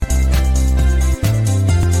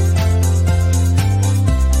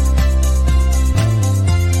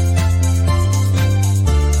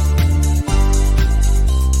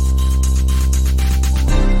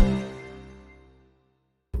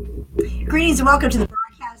and welcome to the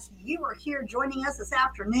broadcast. You are here joining us this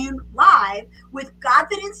afternoon live with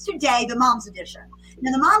Godfidence Today, the Moms Edition.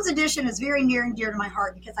 Now, the Moms Edition is very near and dear to my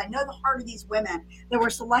heart because I know the heart of these women that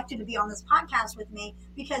were selected to be on this podcast with me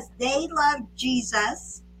because they love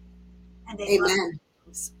Jesus and they love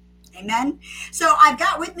moms. Amen. So I've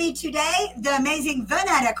got with me today the amazing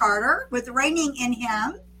Vonetta Carter with Reigning in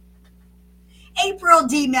Him, April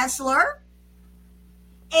D. Messler,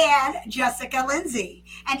 and Jessica Lindsay.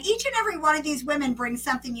 And each and every one of these women brings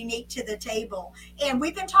something unique to the table. And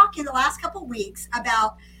we've been talking the last couple of weeks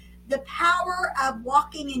about the power of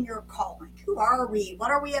walking in your calling. Who are we?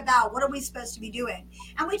 What are we about? What are we supposed to be doing?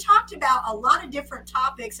 And we talked about a lot of different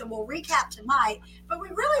topics, and we'll recap tonight. But we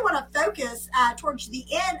really want to focus towards the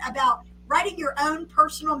end about writing your own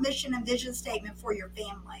personal mission and vision statement for your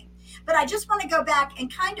family. But I just want to go back and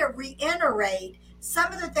kind of reiterate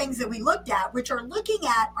some of the things that we looked at, which are looking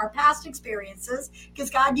at our past experiences,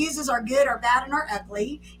 because God uses our good, our bad, and our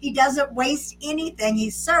ugly. He doesn't waste anything.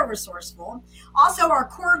 He's so resourceful. Also, our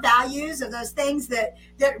core values of those things that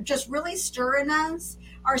just really stir in us,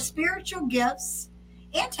 our spiritual gifts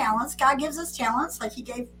and talents. God gives us talents, like he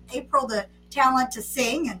gave April the talent to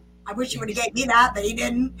sing, and I wish he would have gave me that, but he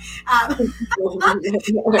didn't. And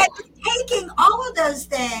taking all of those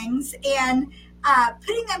things and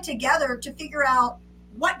putting them together to figure out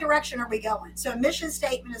what direction are we going. So a mission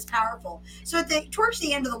statement is powerful. So towards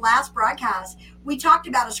the end of the last broadcast, we talked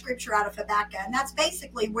about a scripture out of Habakkuk, and that's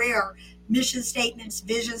basically where mission statements,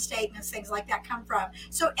 vision statements, things like that come from.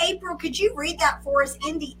 So April, could you read that for us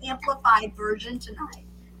in the amplified version tonight?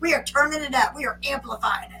 We are turning it up. We are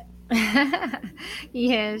amplifying it.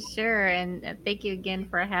 Yeah, sure. And thank you again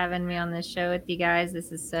for having me on this show with you guys.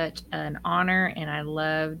 This is such an honor, and I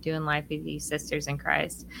love doing life with you sisters in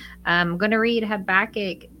Christ. I'm going to read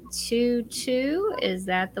Habakkuk 2:2. Is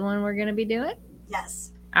that the one we're going to be doing?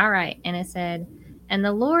 Yes. All right. And it said, "And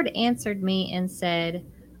the Lord answered me and said,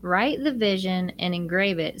 write the vision and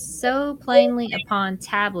engrave it so plainly upon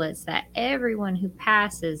tablets that everyone who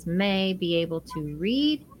passes may be able to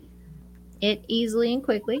read it easily and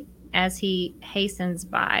quickly as he hastens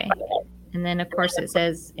by." And then, of course, it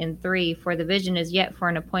says in 3, "For the vision is yet for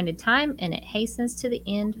an appointed time, and it hastens to the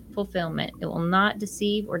end fulfillment. It will not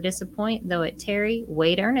deceive or disappoint, though it tarry.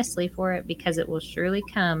 Wait earnestly for it, because it will surely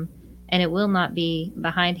come, and it will not be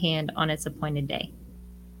behindhand on its appointed day."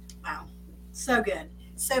 Wow. So good.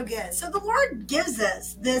 So good. So the Lord gives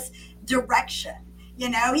us this direction. You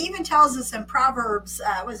know, he even tells us in Proverbs,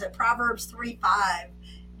 Proverbs 3:5.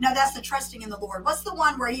 No, that's the trusting in the Lord. What's the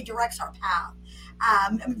one where he directs our path?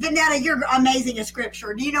 Vonetta, you're amazing at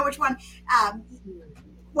scripture. Do you know which one?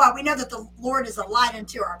 Well, we know that the Lord is a light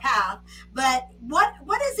unto our path, but what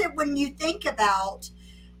is it when you think about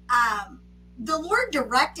the Lord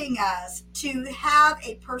directing us to have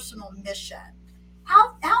a personal mission?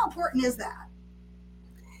 How important is that?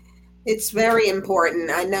 It's very important.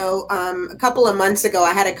 I know a couple of months ago,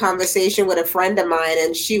 I had a conversation with a friend of mine,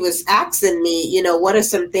 and she was asking me, what are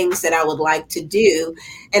some things that I would like to do?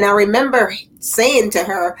 And I remember saying to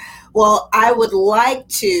her, well, I would like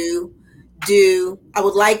to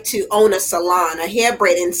own a salon, a hair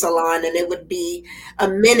braiding salon, and it would be a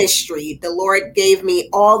ministry. The Lord gave me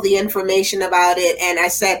all the information about it. And I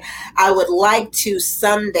said, I would like to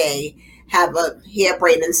someday have a hair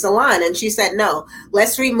braiding salon. And she said, no,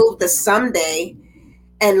 let's remove the someday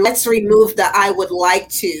and let's remove the I would like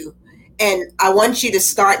to. And I want you to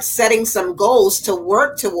start setting some goals to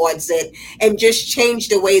work towards it and just change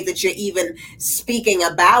the way that you're even speaking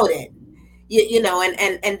about it.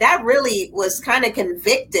 And that really was kind of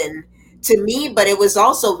convicting to me, but it was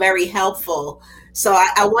also very helpful. So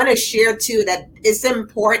I want to share too that it's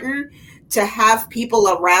important to have people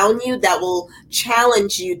around you that will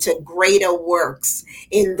challenge you to greater works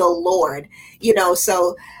in the Lord.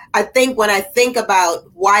 So I think when I think about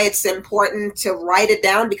why it's important to write it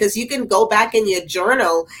down, because you can go back in your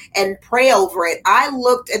journal and pray over it. I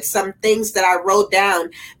looked at some things that I wrote down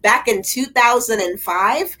back in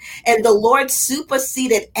 2005, and the Lord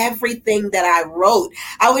superseded everything that I wrote.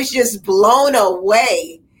 I was just blown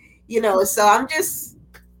away, so I'm just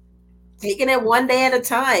taking it one day at a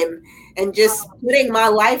time and just putting my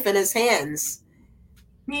life in his hands.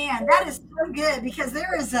 Man, that is so good, because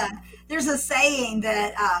there's a saying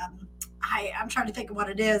that I'm trying to think of what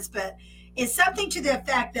it is, but it's something to the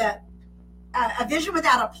effect that a vision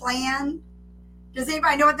without a plan. Does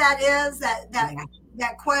anybody know what that is?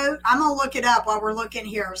 That quote? I'm gonna look it up while we're looking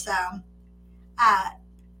here. So,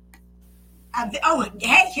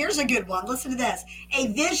 hey, here's a good one. Listen to this: a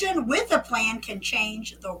vision with a plan can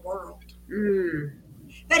change the world.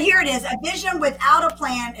 But here it is: a vision without a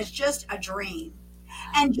plan is just a dream.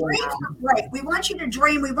 And dreams are great. We want you to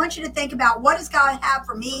dream. We want you to think about what does God have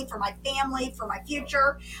for me, for my family, for my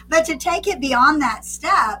future. But to take it beyond that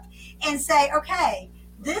step and say, okay,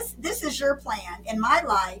 this is your plan in my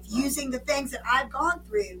life, using the things that I've gone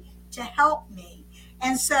through to help me.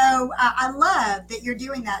 And so I love that you're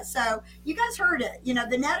doing that. So you guys heard it.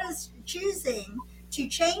 Vonetta's choosing to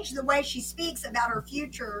change the way she speaks about her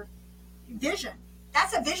future vision.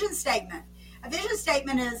 That's a vision statement. A vision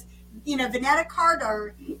statement is, Vonetta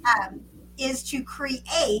Carter is to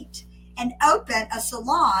create and open a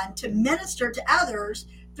salon to minister to others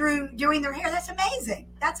through doing their hair. That's amazing.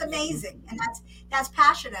 That's amazing. And that's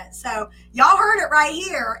passionate. So y'all heard it right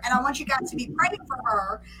here. And I want you guys to be praying for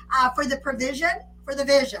her, for the provision, for the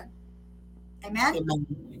vision. Amen. Amen.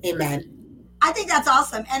 Amen. I think that's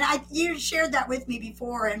awesome. And you shared that with me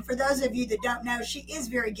before. And for those of you that don't know, she is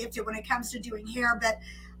very gifted when it comes to doing hair. But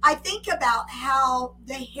I think about how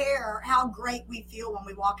great we feel when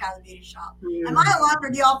we walk out of the beauty shop. Mm. Am I alone, or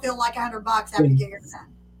do y'all feel like $100 after you get your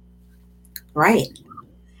done? Right.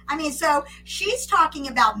 I mean, so she's talking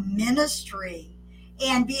about ministry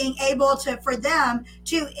and being able for them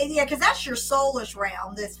to, because that's your soulish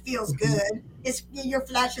realm. This feels good. Your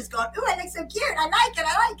flesh is going, ooh, I look so cute. I like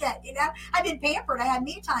it. I've been pampered. I had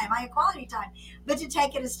me time. I had quality time. But to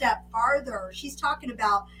take it a step farther, she's talking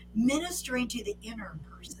about ministering to the inner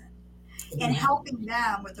person and helping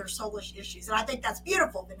them with their soulish issues. And I think that's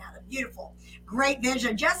beautiful, Vonetta. Beautiful. Great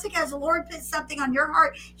vision. Jessica, has the Lord put something on your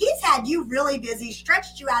heart? He's had you really busy,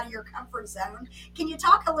 stretched you out of your comfort zone. Can you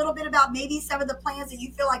talk a little bit about maybe some of the plans that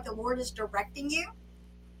you feel like the Lord is directing you?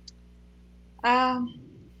 I've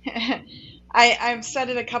said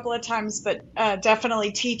it a couple of times, but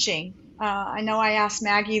definitely teaching. I know I asked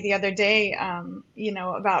Maggie the other day,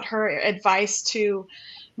 about her advice to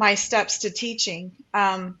my steps to teaching.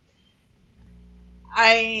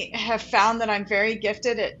 I have found that I'm very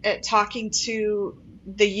gifted at talking to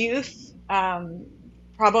the youth,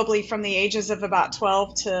 probably from the ages of about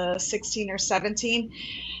 12 to 16 or 17.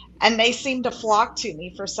 And they seem to flock to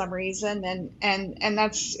me for some reason. And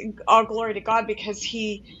that's all glory to God, because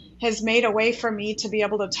He has made a way for me to be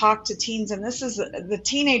able to talk to teens. And the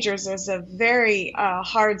teenagers is a very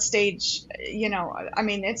hard stage.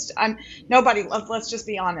 Let's just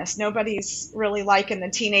be honest. Nobody's really liking the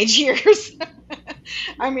teenage years.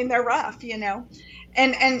 I mean, they're rough,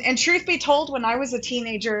 and truth be told, when I was a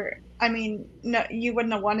teenager, no, you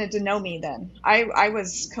wouldn't have wanted to know me then. I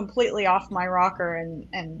was completely off my rocker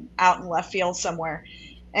and out in left field somewhere.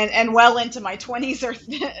 And well into my 20s or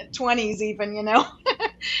 20s even,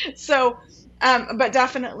 So, but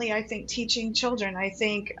definitely, I think teaching children. I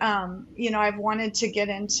think, I've wanted to get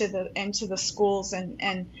into the schools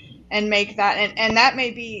and make that, and that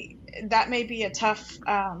may be a tough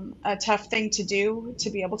thing to do, to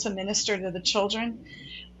be able to minister to the children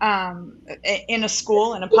in a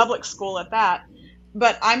school, in a public school at that.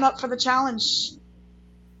 But I'm up for the challenge.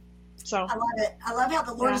 So I love it. I love how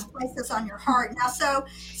the Lord has placed this on your heart. Now, so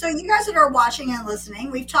you guys that are watching and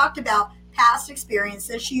listening, we've talked about past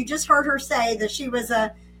experiences. You just heard her say that she was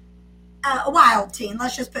a wild teen.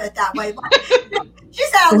 Let's just put it that way.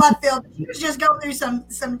 She's out of left field. She was just going through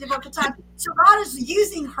some difficult times. So God is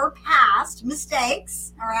using her past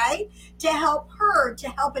mistakes, all right, to help her, to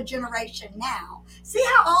help a generation now. See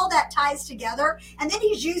how all that ties together? And then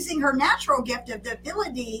He's using her natural gift of the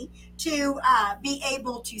ability to be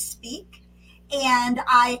able to speak. And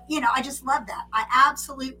I just love that. I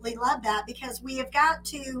absolutely love that, because we have got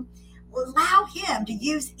to allow Him to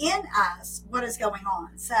use in us what is going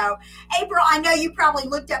on. So, April, I know you probably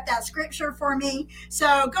looked up that scripture for me.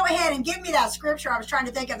 So go ahead and give me that scripture. I was trying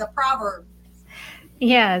to think of the proverb.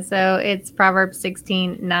 Yeah, so it's Proverbs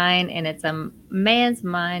 16:9, and it's a man's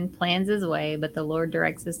mind plans his way, but the Lord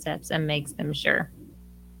directs his steps and makes them sure.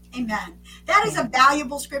 Amen. That is a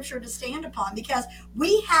valuable scripture to stand upon, because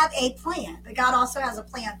we have a plan, but God also has a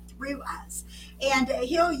plan through us. And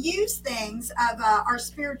He'll use things of our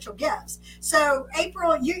spiritual gifts. So,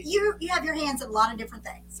 April, you have your hands in a lot of different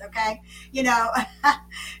things, okay? A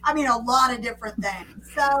lot of different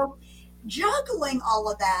things. So, juggling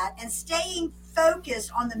all of that and staying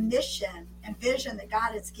focused on the mission and vision that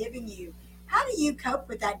God is giving you, how do you cope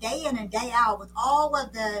with that day in and day out, with all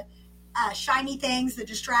of the shiny things, the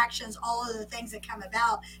distractions, all of the things that come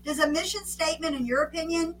about? Does a mission statement, in your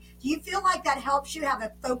opinion, do you feel like that helps you have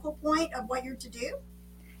a focal point of what you're to do?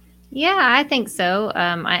 Yeah, I think so.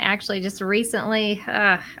 I actually just recently,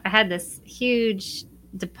 I had this huge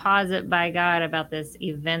deposit by God about this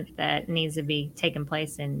event that needs to be taking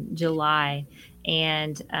place in July.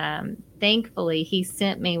 And thankfully, he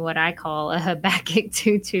sent me what I call a Habakkuk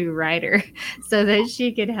tutu writer so that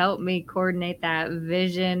she could help me coordinate that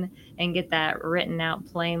vision and get that written out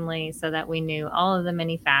plainly so that we knew all of the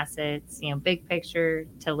many facets, big picture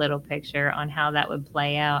to little picture on how that would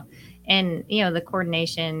play out. And, the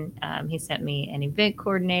coordination, he sent me an event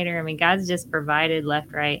coordinator. I mean, God's just provided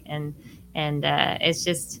left, right. And it's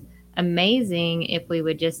just amazing if we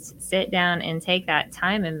would just sit down and take that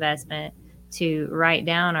time investment to write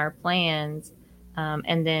down our plans,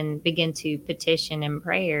 and then begin to petition in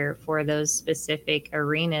prayer for those specific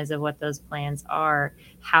arenas of what those plans are,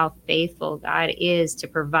 how faithful God is to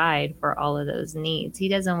provide for all of those needs. He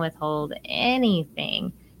doesn't withhold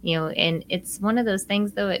anything, and it's one of those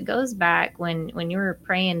things, though, it goes back when you're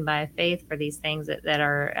praying by faith for these things that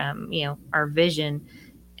are, our vision.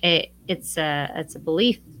 It's a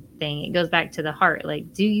belief thing. It goes back to the heart.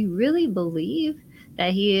 Like, do you really believe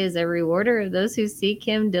that he is a rewarder of those who seek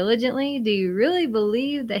him diligently? Do you really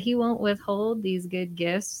believe that he won't withhold these good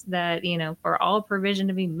gifts that, for all provision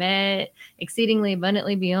to be met, exceedingly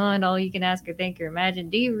abundantly beyond all you can ask or think or imagine?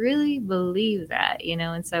 Do you really believe that?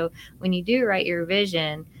 And so when you do write your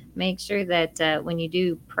vision, make sure that when you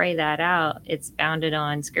do pray that out, it's founded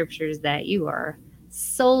on scriptures that you are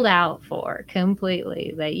sold out for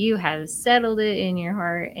completely, that you have settled it in your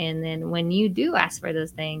heart. And then when you do ask for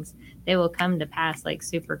those things, they will come to pass like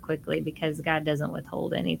super quickly, because God doesn't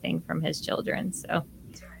withhold anything from his children. So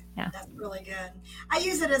yeah, that's really good. I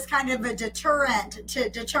use it as kind of a deterrent to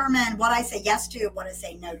determine what I say yes to and what I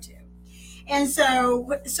say no to. And so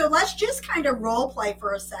let's just kind of role play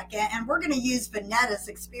for a second, and we're going to use Vonetta's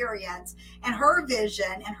experience and her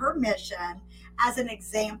vision and her mission as an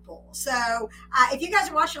example. So if you guys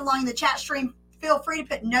are watching along in the chat stream, feel free to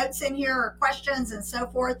put notes in here or questions and so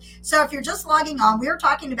forth. So if you're just logging on, we are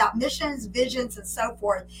talking about missions, visions, and so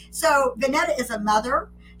forth. So Vonetta is a mother.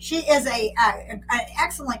 She is an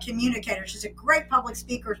excellent communicator. She's a great public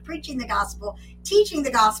speaker, preaching the gospel, teaching the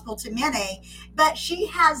gospel to many. But she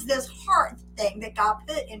has this heart thing that God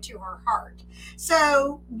put into her heart.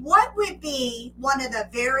 So what would be one of the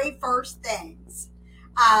very first things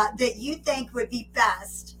that you think would be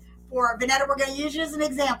best for Vonetta? We're going to use you as an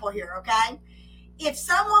example here, okay? If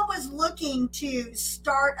someone was looking to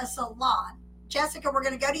start a salon, Jessica, we're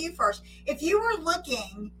going to go to you first. If you were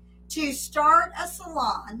looking to start a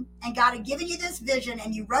salon and God had given you this vision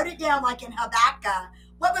and you wrote it down like in Habakkuk,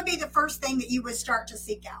 what would be the first thing that you would start to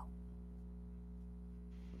seek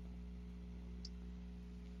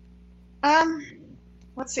out?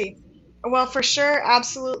 Let's see. Well, for sure,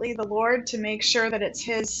 absolutely the Lord, to make sure that it's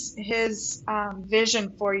his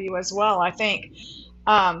vision for you as well. I think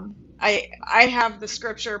I have the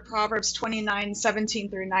scripture Proverbs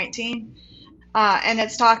 29:17-19, and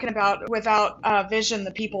it's talking about without vision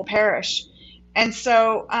the people perish. And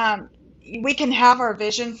so we can have our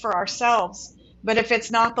vision for ourselves, but if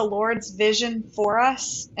it's not the Lord's vision for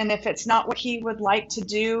us, and if it's not what he would like to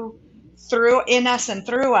do in us and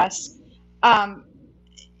through us,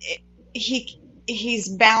 he's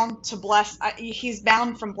bound to bless. He's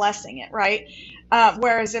bound from blessing it, right?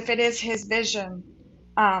 Whereas if it is his vision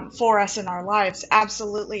for us in our lives,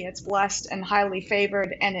 absolutely, it's blessed and highly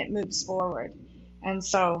favored, and it moves forward. And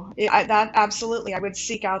so that absolutely, I would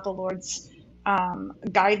seek out the Lord's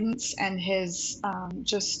guidance and his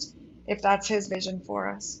just if that's his vision for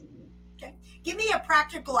us. Okay. Give me a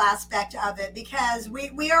practical aspect of it, because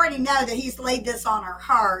we already know that he's laid this on our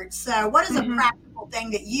heart. So what is a practical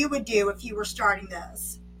thing that you would do if you were starting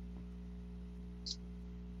this?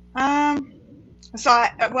 I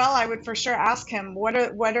would for sure ask him who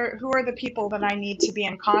are the people that I need to be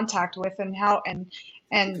in contact with, and how, and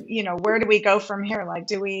where do we go from here? Like,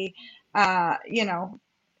 do we,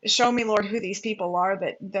 show me, Lord, who these people are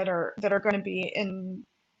that are going to be in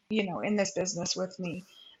this business with me.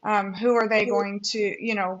 Who are they going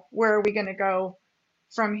to, where are we going to go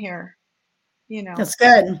from here? That's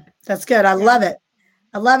good. That's good. I love it.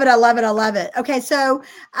 I love it. I love it. I love it. Okay. So,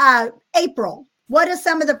 April, what are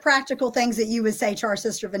some of the practical things that you would say to our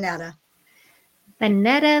sister Vonetta?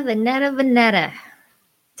 Vonetta.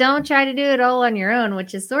 Don't try to do it all on your own,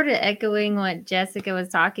 which is sort of echoing what Jessica was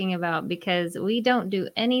talking about, because we don't do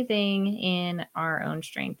anything in our own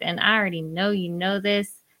strength. And I already know you know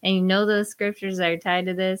this, and you know those scriptures that are tied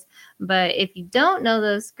to this. But if you don't know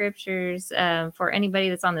those scriptures, for anybody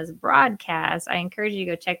that's on this broadcast, I encourage you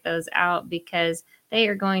to go check those out, because they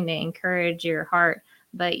are going to encourage your heart.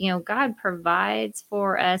 But, God provides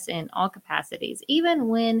for us in all capacities, even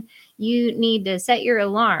when you need to set your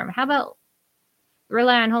alarm. How about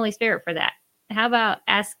rely on Holy Spirit for that? How about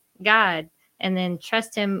ask God and then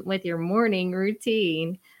trust him with your morning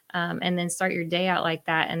routine? and then start your day out like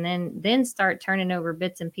that, and then start turning over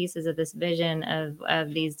bits and pieces of this vision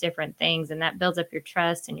of these different things, and that builds up your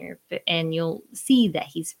trust, and you'll see that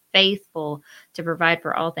he's faithful to provide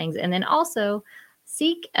for all things. And then also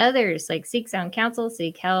seek others, like seek sound counsel,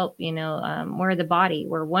 seek help. We're the body,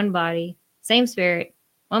 we're one body, same spirit,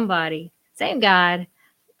 one body, same God,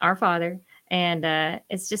 our Father. And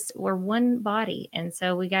it's just, we're one body. And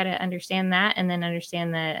so we got to understand that, and then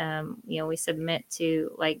understand that, we submit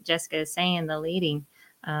to, like Jessica is saying, the leading.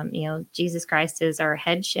 Jesus Christ is our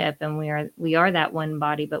headship, and we are that one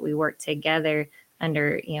body, but we work together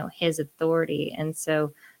under, his authority. And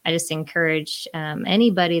so I just encourage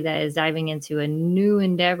anybody that is diving into a new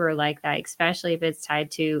endeavor like that, especially if it's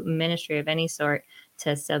tied to ministry of any sort,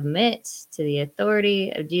 to submit to the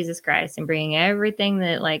authority of Jesus Christ, and bringing everything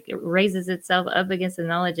that like raises itself up against the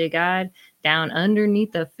knowledge of God down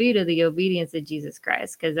underneath the feet of the obedience of Jesus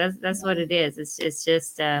Christ. Because that's what it is. It's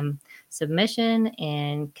just submission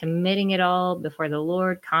and committing it all before the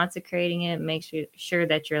Lord, consecrating it, make sure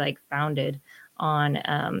that you're like founded on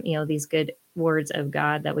these good words of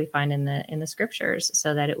God that we find in the scriptures,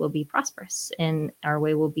 so that it will be prosperous and our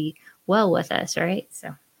way will be well with us, right?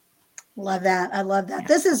 So love that. I love that. Yeah.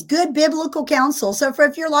 This is good biblical counsel. So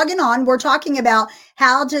if you're logging on, we're talking about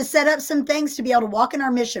how to set up some things to be able to walk in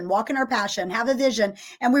our mission, walk in our passion, have a vision.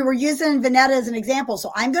 And we were using Vonetta as an example.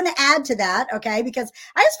 So I'm going to add to that, okay? Because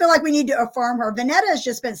I just feel like we need to affirm her. Vonetta has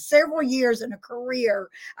just spent several years in a career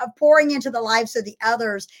of pouring into the lives of the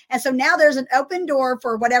others. And so now there's an open door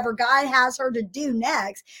for whatever God has her to do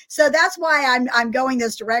next. So that's why I'm going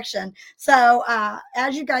this direction. So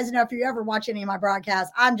as you guys know, if you ever watch any of my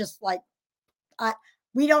broadcasts, I'm just like,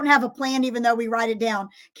 we don't have a plan, even though we write it down.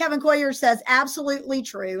 Kevin Coyer says, absolutely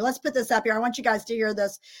true. Let's put this up here. I want you guys to hear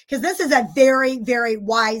this, because this is a very, very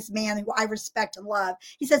wise man who I respect and love.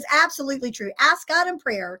 He says, absolutely true. Ask God in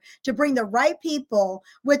prayer to bring the right people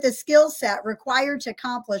with the skill set required to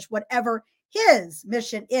accomplish whatever his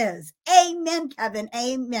mission is. Amen, Kevin.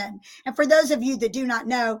 Amen. And for those of you that do not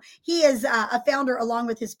know, he is a founder, along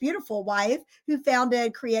with his beautiful wife, who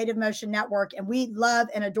founded Creative Motion Network. And we love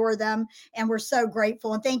and adore them. And we're so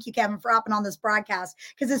grateful. And thank you, Kevin, for hopping on this broadcast,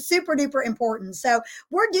 because it's super duper important. So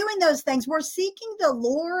we're doing those things. We're seeking the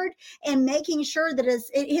Lord and making sure that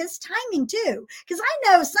it's his timing too. Because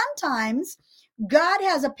I know sometimes God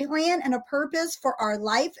has a plan and a purpose for our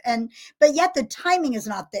life, but yet the timing is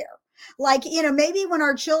not there. Like, maybe when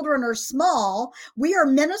our children are small, we are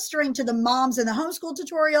ministering to the moms in the homeschool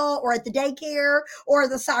tutorial or at the daycare or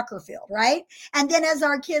the soccer field, right? And then as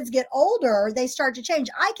our kids get older, they start to change.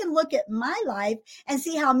 I can look at my life and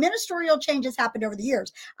see how ministerial changes happened over the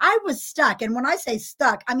years. I was stuck. And when I say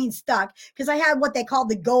stuck, I mean stuck, because I had what they called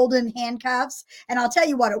the golden handcuffs. And I'll tell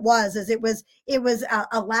you what it was, is it was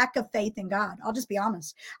a lack of faith in God. I'll just be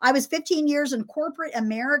honest. I was 15 years in corporate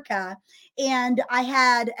America, and I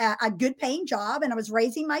had a good paying job, and I was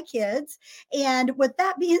raising my kids. And with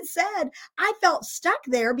that being said, I felt stuck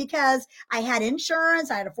there because I had insurance,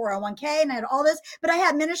 I had a 401k, and I had all this, but I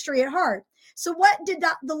had ministry at heart. So what did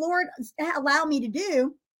the Lord allow me to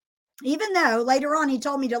do? Even though later on he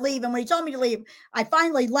told me to leave. And when he told me to leave, I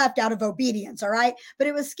finally left out of obedience. All right. But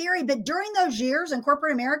it was scary. But during those years in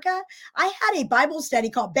corporate America, I had a Bible study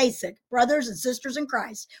called Basic Brothers and Sisters in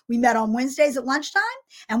Christ. We met on Wednesdays at lunchtime,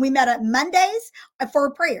 and we met on Mondays for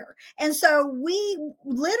prayer. And so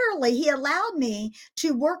he allowed me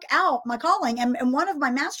to work out my calling. And one of my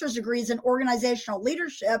master's degrees in organizational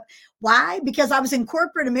leadership. Why? Because I was in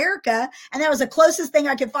corporate America, and that was the closest thing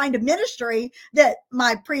I could find to ministry that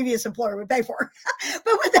my previous employer would pay for.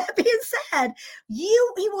 But with that being said, he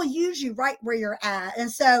will use you right where you're at. And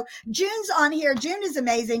so June's on here. June is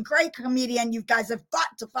amazing, great comedian. You guys have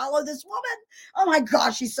got to follow this woman. Oh my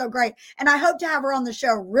gosh, she's so great. And I hope to have her on the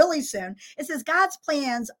show really soon. It says God's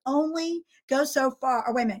plans only go so far.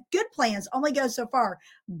 Or wait a minute, good plans only go so far.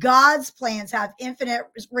 God's plans have infinite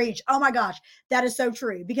reach. Oh my gosh, that is so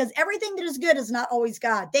true, because everything that is good is not always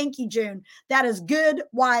God. Thank you, June. That is good,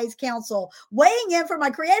 wise counsel. Weighing in for my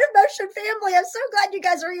Creative Motion family. I'm so glad you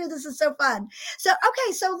guys are here. This is so fun. So,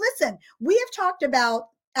 okay. So listen, we have talked about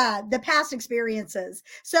the past experiences.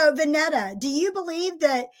 So Vonetta, do you believe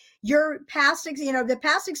that your past, the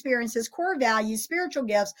past experiences, core values, spiritual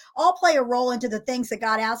gifts, all play a role into the things that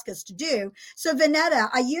God asks us to do? So Vonetta,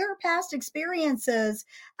 are your past experiences,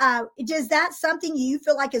 is that something you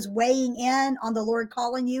feel like is weighing in on the Lord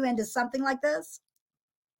calling you into something like this?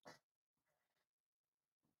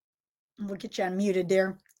 We'll get you unmuted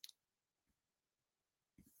there.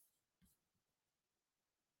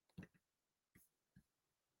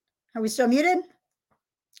 Are we still muted?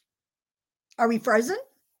 Are we frozen?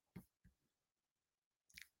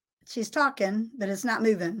 She's talking, but it's not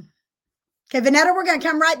moving. Okay, Vonetta, we're going to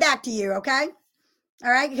come right back to you, okay?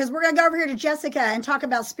 All right, because we're going to go over here to Jessica and talk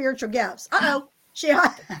about spiritual gifts. Uh-oh.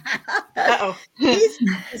 Uh-oh. She's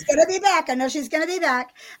going to be back. I know she's going to be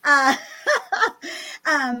back.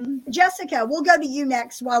 Jessica, we'll go to you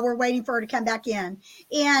next while we're waiting for her to come back in.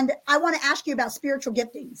 And I want to ask you about spiritual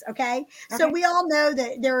giftings, okay? So we all know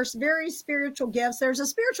that there's very spiritual gifts. There's a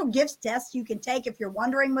spiritual gifts test you can take if you're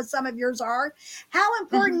wondering what some of yours are. How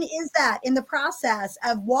important is that in the process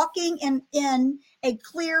of walking in a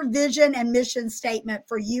clear vision and mission statement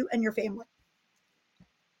for you and your family?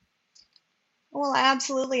 Well,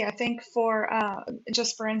 absolutely. I think for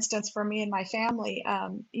just for instance, for me and my family,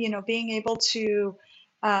 being able to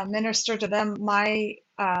minister to them, my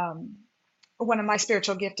one of my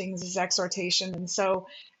spiritual giftings is exhortation, and so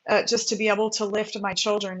just to be able to lift my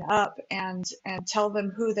children up and tell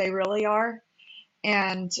them who they really are.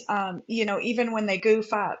 And even when they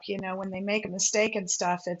goof up, when they make a mistake and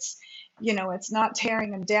stuff, it's not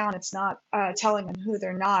tearing them down. It's not telling them who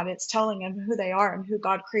they're not. It's telling them who they are and who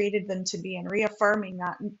God created them to be, and reaffirming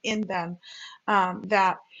that in them,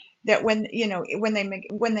 that when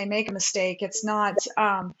they make a mistake, it's not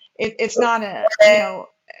it's not a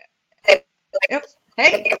oops,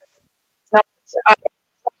 hey.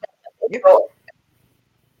 Yep.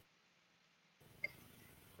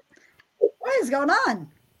 What is going on?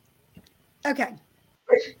 Okay.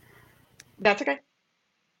 That's okay.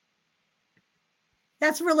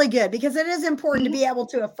 That's really good, because it is important to be able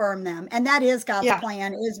to affirm them. And that is God's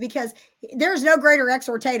plan, is because there's no greater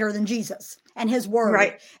exhortator than Jesus and his word.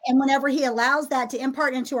 Right. And whenever he allows that to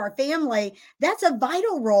impart into our family, that's a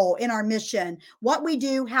vital role in our mission, what we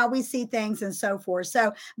do, how we see things, and so forth.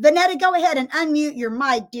 So Vonetta, go ahead and unmute your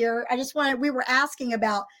mic, dear. We were asking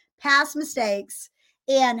about past mistakes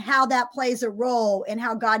and how that plays a role in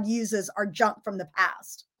how God uses our junk from the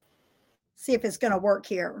past. See if it's going to work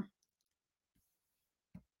here.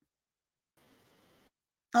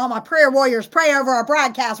 All my prayer warriors, pray over our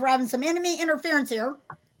broadcast. We're having some enemy interference here.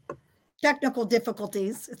 Technical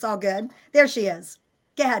difficulties. It's all good. There she is.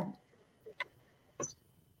 Go ahead.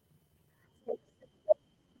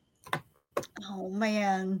 Oh,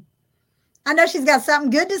 man. I know she's got something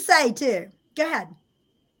good to say, too. Go ahead.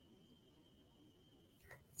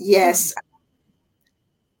 Yes.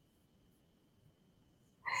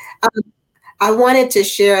 I wanted to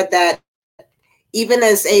share that, even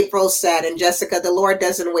as April said, and Jessica, the Lord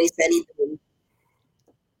doesn't waste anything.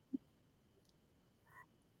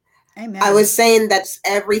 Amen. I was saying that's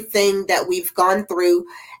everything that we've gone through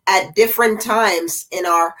at different times in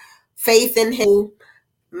our faith in Him.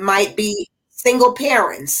 Might be single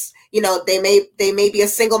parents. They may be a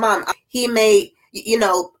single mom. He may,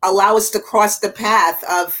 allow us to cross the path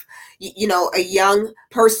of, a young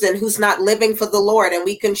person who's not living for the Lord, and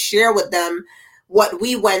we can share with them what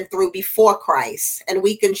we went through before Christ, and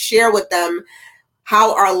we can share with them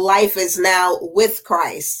how our life is now with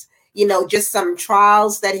Christ. Just some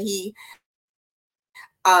trials that He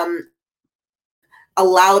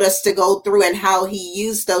allowed us to go through, and how He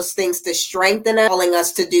used those things to strengthen us, calling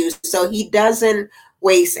us to do. So He doesn't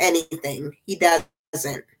waste anything. He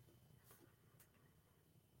doesn't.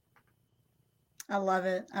 I love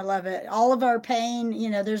it. I love it. All of our pain,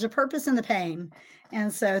 there's a purpose in the pain.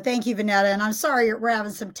 And so thank you, Vonetta. And I'm sorry we're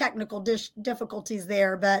having some technical difficulties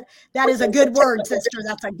there, but that is a good word, sister.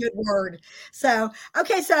 That's a good word. So,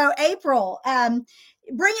 okay. So April,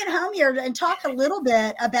 bring it home here and talk a little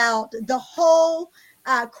bit about the whole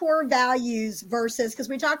core values versus, because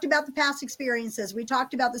we talked about the past experiences, we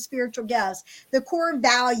talked about the spiritual gifts, the core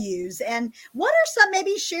values, and what are some,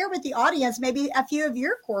 maybe share with the audience, maybe a few of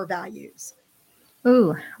your core values.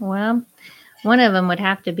 Ooh, well, one of them would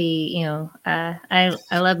have to be, I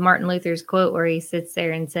love Martin Luther's quote where he sits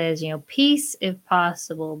there and says, peace if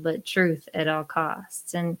possible, but truth at all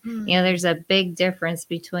costs. And, there's a big difference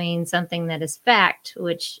between something that is fact,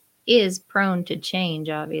 which is prone to change.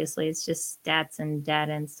 Obviously, it's just stats and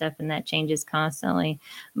data and stuff, and that changes constantly,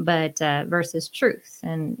 but versus truth.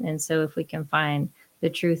 And so if we can find the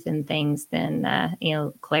truth in things, then,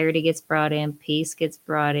 clarity gets brought in, peace gets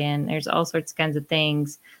brought in. There's all sorts of kinds of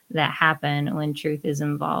things that happen when truth is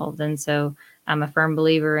involved. And so I'm a firm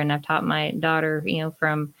believer, and I've taught my daughter,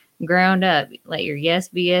 from ground up, let your yes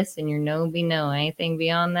be yes and your no be no. Anything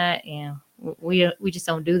beyond that, we just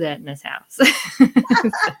don't do that in this house.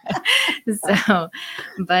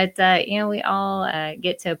 But we all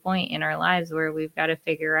get to a point in our lives where we've got to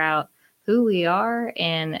figure out who we are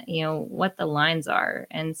and, what the lines are.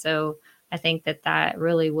 And so I think that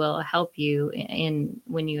really will help you in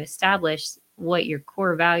when you establish what your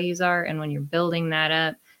core values are, and when you're building that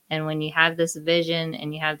up And when you have this vision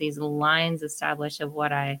and you have these lines established of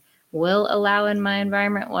what I will allow in my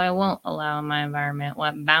environment, what I won't allow in my environment,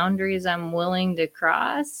 what boundaries I'm willing to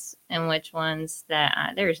cross, and which ones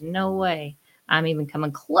that there's no way I'm even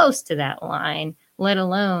coming close to that line, let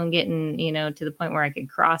alone getting, to the point where I could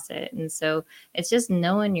cross it. And so it's just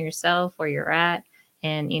knowing yourself, where you're at,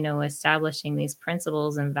 and, establishing these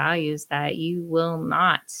principles and values that you will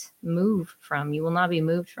not move from. You will not be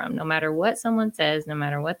moved from, no matter what someone says, no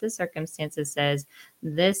matter what the circumstances says.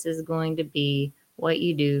 This is going to be what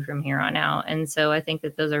you do from here on out. And so I think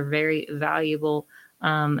that those are very valuable.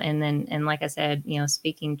 And like I said,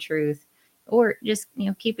 speaking truth, or just,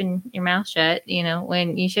 keeping your mouth shut,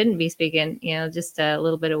 when you shouldn't be speaking, just a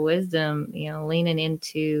little bit of wisdom, leaning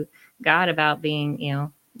into God about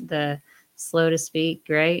being, the slow to speak,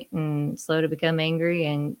 right? And slow to become angry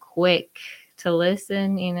and quick to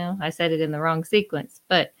listen. I said it in the wrong sequence,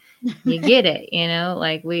 but you get it,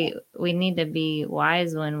 like we need to be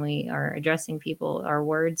wise when we are addressing people. Our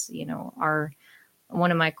words, are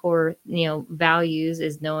one of my core, values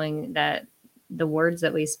is knowing that the words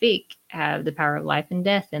that we speak have the power of life and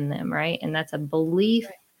death in them, right? And that's a belief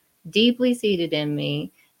deeply seated in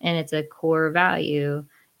me, and it's a core value.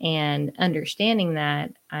 And understanding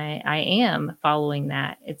that I am following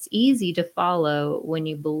that. It's easy to follow when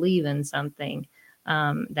you believe in something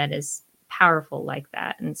that is powerful like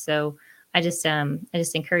that. And so I just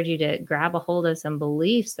encourage you to grab a hold of some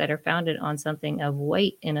beliefs that are founded on something of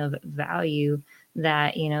weight and of value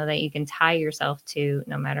that, that you can tie yourself to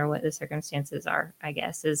no matter what the circumstances are, I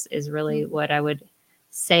guess is really what I would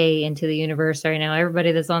say into the universe right now.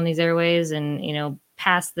 Everybody that's on these airways and,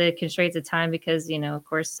 past the constraints of time, because, of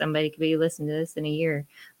course, somebody could be listening to this in a year,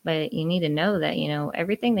 but you need to know that,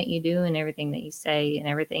 everything that you do and everything that you say and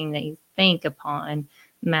everything that you think upon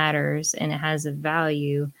matters, and it has a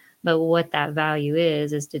value. But what that value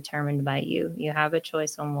is determined by you. You have a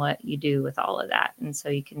choice on what you do with all of that. And so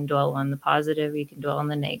you can dwell on the positive, you can dwell on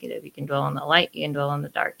the negative, you can dwell on the light, you can dwell on the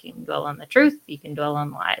dark, you can dwell on the truth, you can dwell on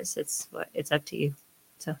lies. It's up to you.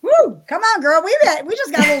 So, woo, come on, girl. We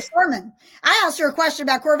just got a little sermon. I asked her a question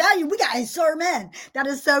about core value. We got a sermon. That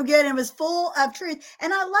is so good. And it was full of truth.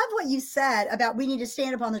 And I love what you said about we need to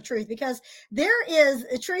stand upon the truth, because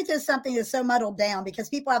truth is something that's so muddled down because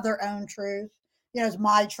people have their own truth. It's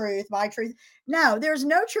my truth. No, there's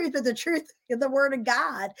no truth but the truth of the word of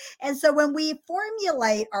God. And so when we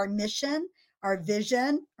formulate our mission, our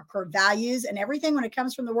vision, our core values, and everything when it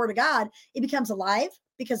comes from the word of God, it becomes alive,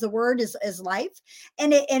 because the word is life,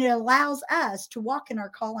 and it allows us to walk in our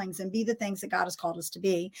callings and be the things that God has called us to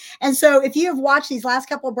be. And so if you have watched these last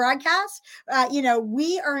couple of broadcasts,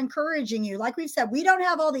 we are encouraging you, like we've said, we don't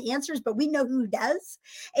have all the answers, but we know who does.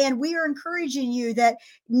 And we are encouraging you that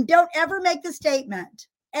don't ever make the statement,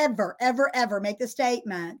 ever make the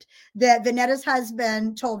statement that Vonetta's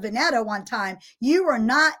husband told Vonetta one time: you are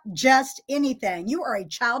not just anything. You are a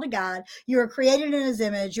child of God. You are created in his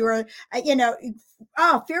image. You are,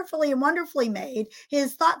 fearfully and wonderfully made.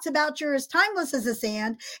 His thoughts about you are as timeless as the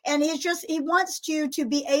sand. And he wants you to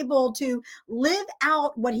be able to live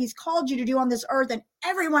out what he's called you to do on this earth. And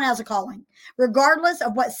everyone has a calling, regardless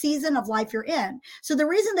of what season of life you're in. So the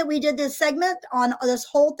reason that we did this segment on this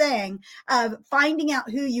whole thing of finding out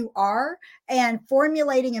who you are and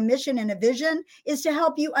formulating a mission and a vision is to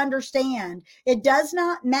help you understand it does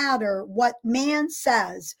not matter what man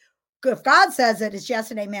says. If God says it, it's yes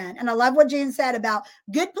and amen. And I love what Jen said about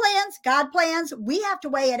good plans, God plans. We have to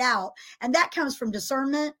weigh it out. And that comes from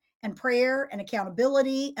discernment and prayer and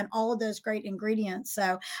accountability and all of those great ingredients.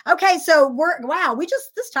 So, okay. So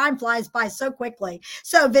this time flies by so quickly.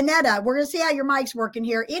 So Vonetta, we're going to see how your mic's working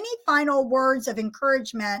here. Any final words of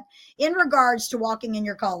encouragement in regards to walking in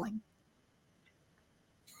your calling?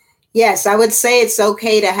 Yes, I would say it's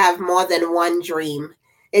okay to have more than one dream.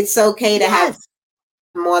 It's okay to have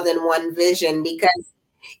more than one vision, because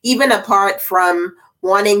even apart from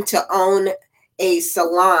wanting to own a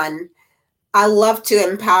salon, I love to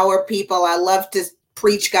empower people. I love to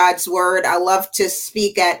preach God's word. I love to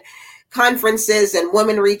speak at conferences and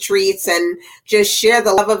women retreats and just share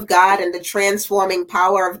the love of God and the transforming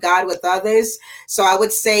power of God with others. So I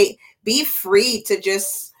would say be free to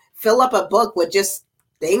just fill up a book with just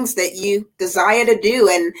things that you desire to do.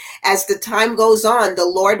 And as the time goes on, the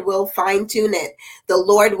Lord will fine tune it. The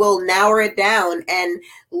Lord will narrow it down and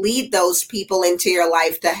lead those people into your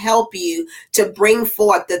life to help you to bring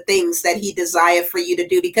forth the things that he desires for you to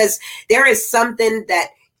do, because there is something that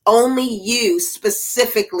only you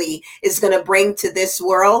specifically is going to bring to this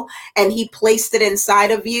world. And he placed it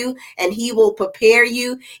inside of you, and he will prepare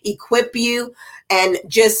you, equip you, and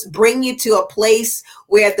just bring you to a place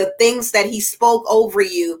where the things that he spoke over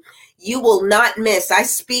you, you will not miss. I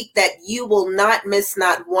speak that you will not miss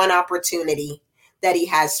not one opportunity that he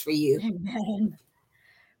has for you. Amen.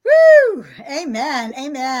 Woo! Amen.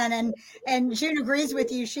 Amen. And June agrees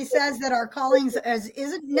with you. She says that our callings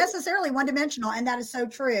isn't necessarily one dimensional, and that is so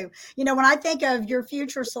true. You know, when I think of your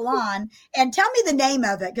future salon, and tell me the name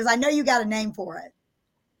of it, because I know you got a name for it.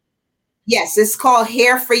 Yes, it's called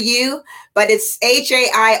Hair for You, but it's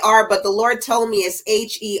HAIR, but the Lord told me it's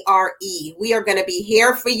HERE. We are going to be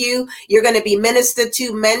here for you. You're going to be ministered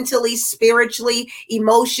to mentally, spiritually,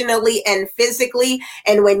 emotionally, and physically.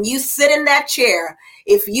 And when you sit in that chair,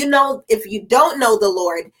 if you don't know the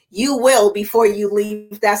Lord, you will before you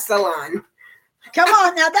leave that salon. Come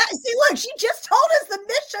on now. Look, she just told us the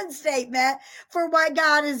mission statement for what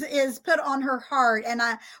God is put on her heart. And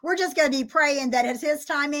we're just going to be praying that it's his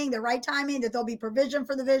timing, the right timing, that there'll be provision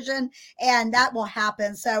for the vision, and that will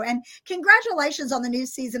happen. So, and congratulations on the new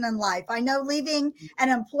season in life. I know leaving an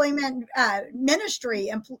employment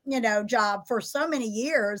ministry, job for so many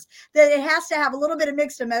years, that it has to have a little bit of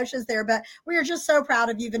mixed emotions there. But we are just so proud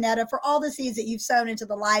of you, Vonetta, for all the seeds that you've sown into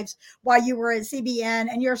the lives while you were at CBN.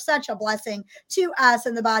 And you're such a blessing to us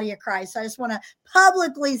in the body of Christ. So I just want to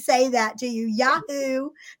publicly say that to you. Yahoo!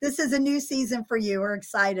 This is a new season for you. We're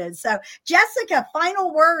excited. So, Jessica,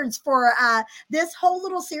 final words for this whole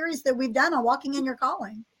little series that we've done on walking in your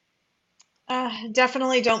calling.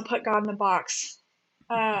 Definitely don't put God in a box.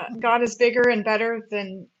 God is bigger and better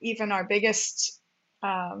than even our biggest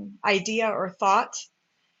idea or thought.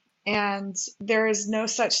 And there is no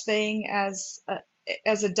such thing as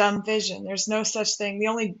a dumb vision. There's no such thing. The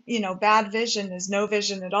only, bad vision is no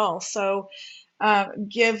vision at all. So let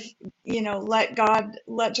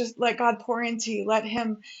God pour into you. Let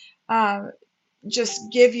him just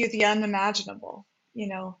give you the unimaginable,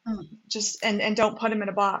 and don't put him in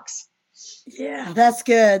a box. Yeah, that's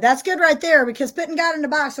good. That's good right there, because putting God in a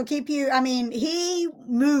box will keep you. I mean, he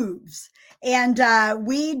moves. And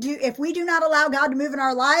if we do not allow God to move in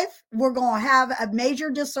our life, we're going to have a major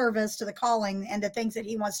disservice to the calling and the things that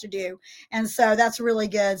he wants to do. And so that's really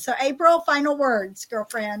good. So April, final words,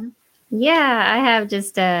 girlfriend. Yeah, I have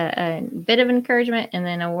just a bit of encouragement and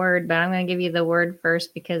then a word, but I'm going to give you the word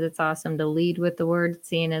first because it's awesome to lead with the word,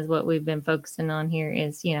 seeing as what we've been focusing on here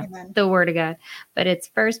is, Amen. the word of God. But it's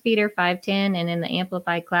 1 Peter 5:10, and in the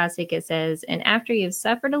Amplified Classic it says, "And after you've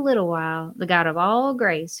suffered a little while, the God of all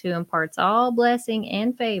grace, who imparts all blessing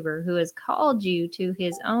and favor, who has called you to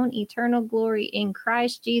his own eternal glory in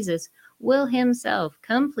Christ Jesus, will himself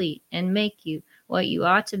complete and make you what you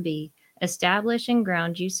ought to be, establish and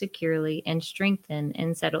ground you securely, and strengthen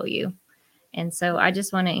and settle you." And so I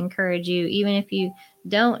just want to encourage you, even if you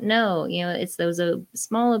don't know, it's those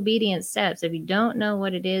small obedient steps. If you don't know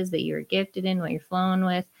what it is that you're gifted in, what you're flowing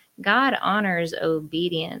with, God honors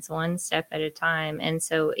obedience one step at a time. And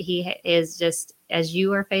so he is just, as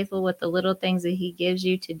you are faithful with the little things that he gives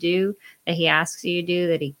you to do, that he asks you to do,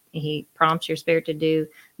 that he prompts your spirit to do,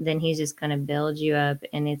 then he's just going to build you up,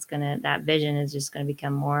 and that vision is just going to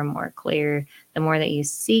become more and more clear. The more that you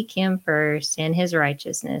seek him first and his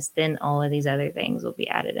righteousness, then all of these other things will be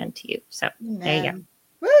added unto you. So Amen. There you go.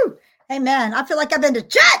 Woo! Amen. I feel like I've been to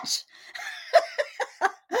church.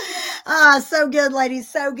 So good, ladies.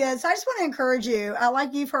 So good. So I just want to encourage you,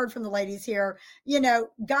 like you've heard from the ladies here,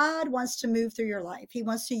 God wants to move through your life. He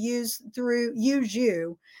wants to use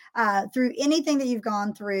you through anything that you've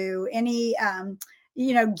gone through, any,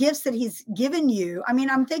 gifts that he's given you. I mean,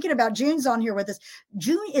 I'm thinking about June's on here with us.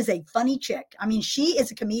 June is a funny chick. I mean, she is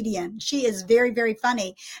a comedian. She is very, very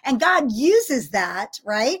funny. And God uses that,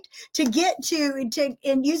 right, to get to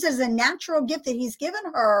and uses a natural gift that he's given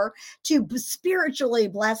her to spiritually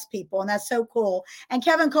bless people. And that's so cool. And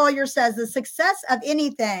Kevin Collier says the success of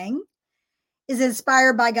anything is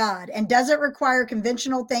inspired by God and doesn't require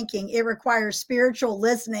conventional thinking. It requires spiritual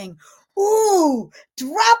listening. Ooh,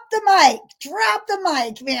 drop the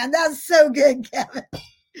mic, man. That's so good, Kevin.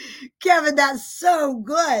 Kevin, that's so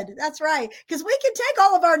good. That's right. Because we can take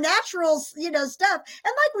all of our natural, stuff.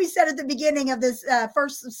 And like we said at the beginning of this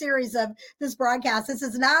first series of this broadcast, this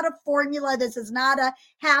is not a formula. This is not a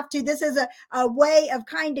have to. This is a way of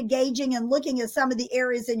kind of gauging and looking at some of the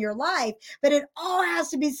areas in your life. But it all has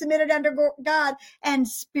to be submitted under God and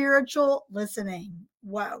spiritual listening.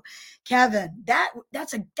 Whoa, Kevin, that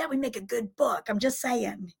would make a good book. I'm just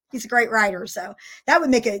saying. He's a great writer. So that would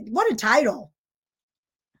make what a title.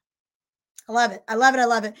 I love it. I love it. I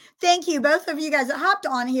love it. Thank you, both of you guys that hopped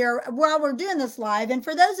on here while we're doing this live. And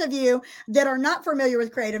for those of you that are not familiar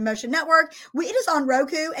with Creative Motion Network, it is on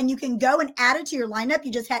Roku, and you can go and add it to your lineup.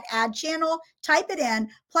 You just hit add channel, type it in,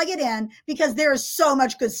 plug it in, because there is so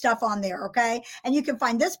much good stuff on there. Okay. And you can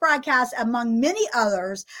find this broadcast among many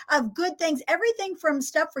others of good things, everything from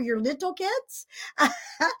stuff for your little kids,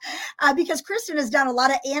 because Kristen has done a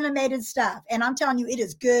lot of animated stuff. And I'm telling you, it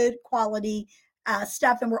is good quality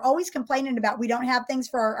stuff. And we're always complaining about we don't have things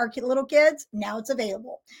for our little kids. Now it's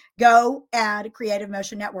available. Go add Creative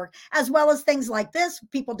Motion Network, as well as things like this,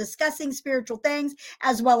 people discussing spiritual things,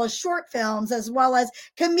 as well as short films, as well as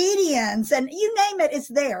comedians, and you name it, it's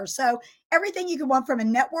there. So everything you can want from a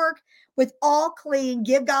network with all clean,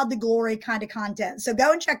 give God the glory kind of content. So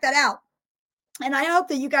go and check that out. And I hope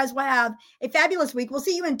that you guys will have a fabulous week. We'll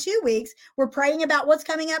see you in 2 weeks. We're praying about what's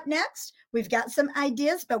coming up next. We've got some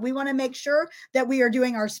ideas, but we want to make sure that we are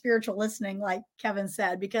doing our spiritual listening, like Kevin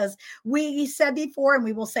said, because we said before, and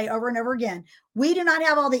we will say over and over again, we do not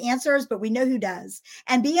have all the answers, but we know who does.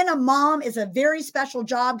 And being a mom is a very special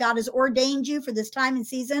job. God has ordained you for this time and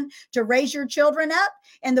season to raise your children up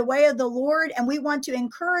in the way of the Lord. And we want to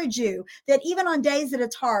encourage you that even on days that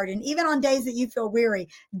it's hard, and even on days that you feel weary,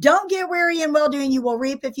 don't get weary in well-doing. You will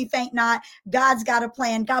reap if you faint not. God's got a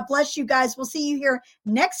plan. God bless you guys. We'll see you here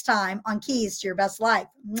next time on Keys to Your Best Life.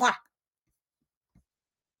 Mwah.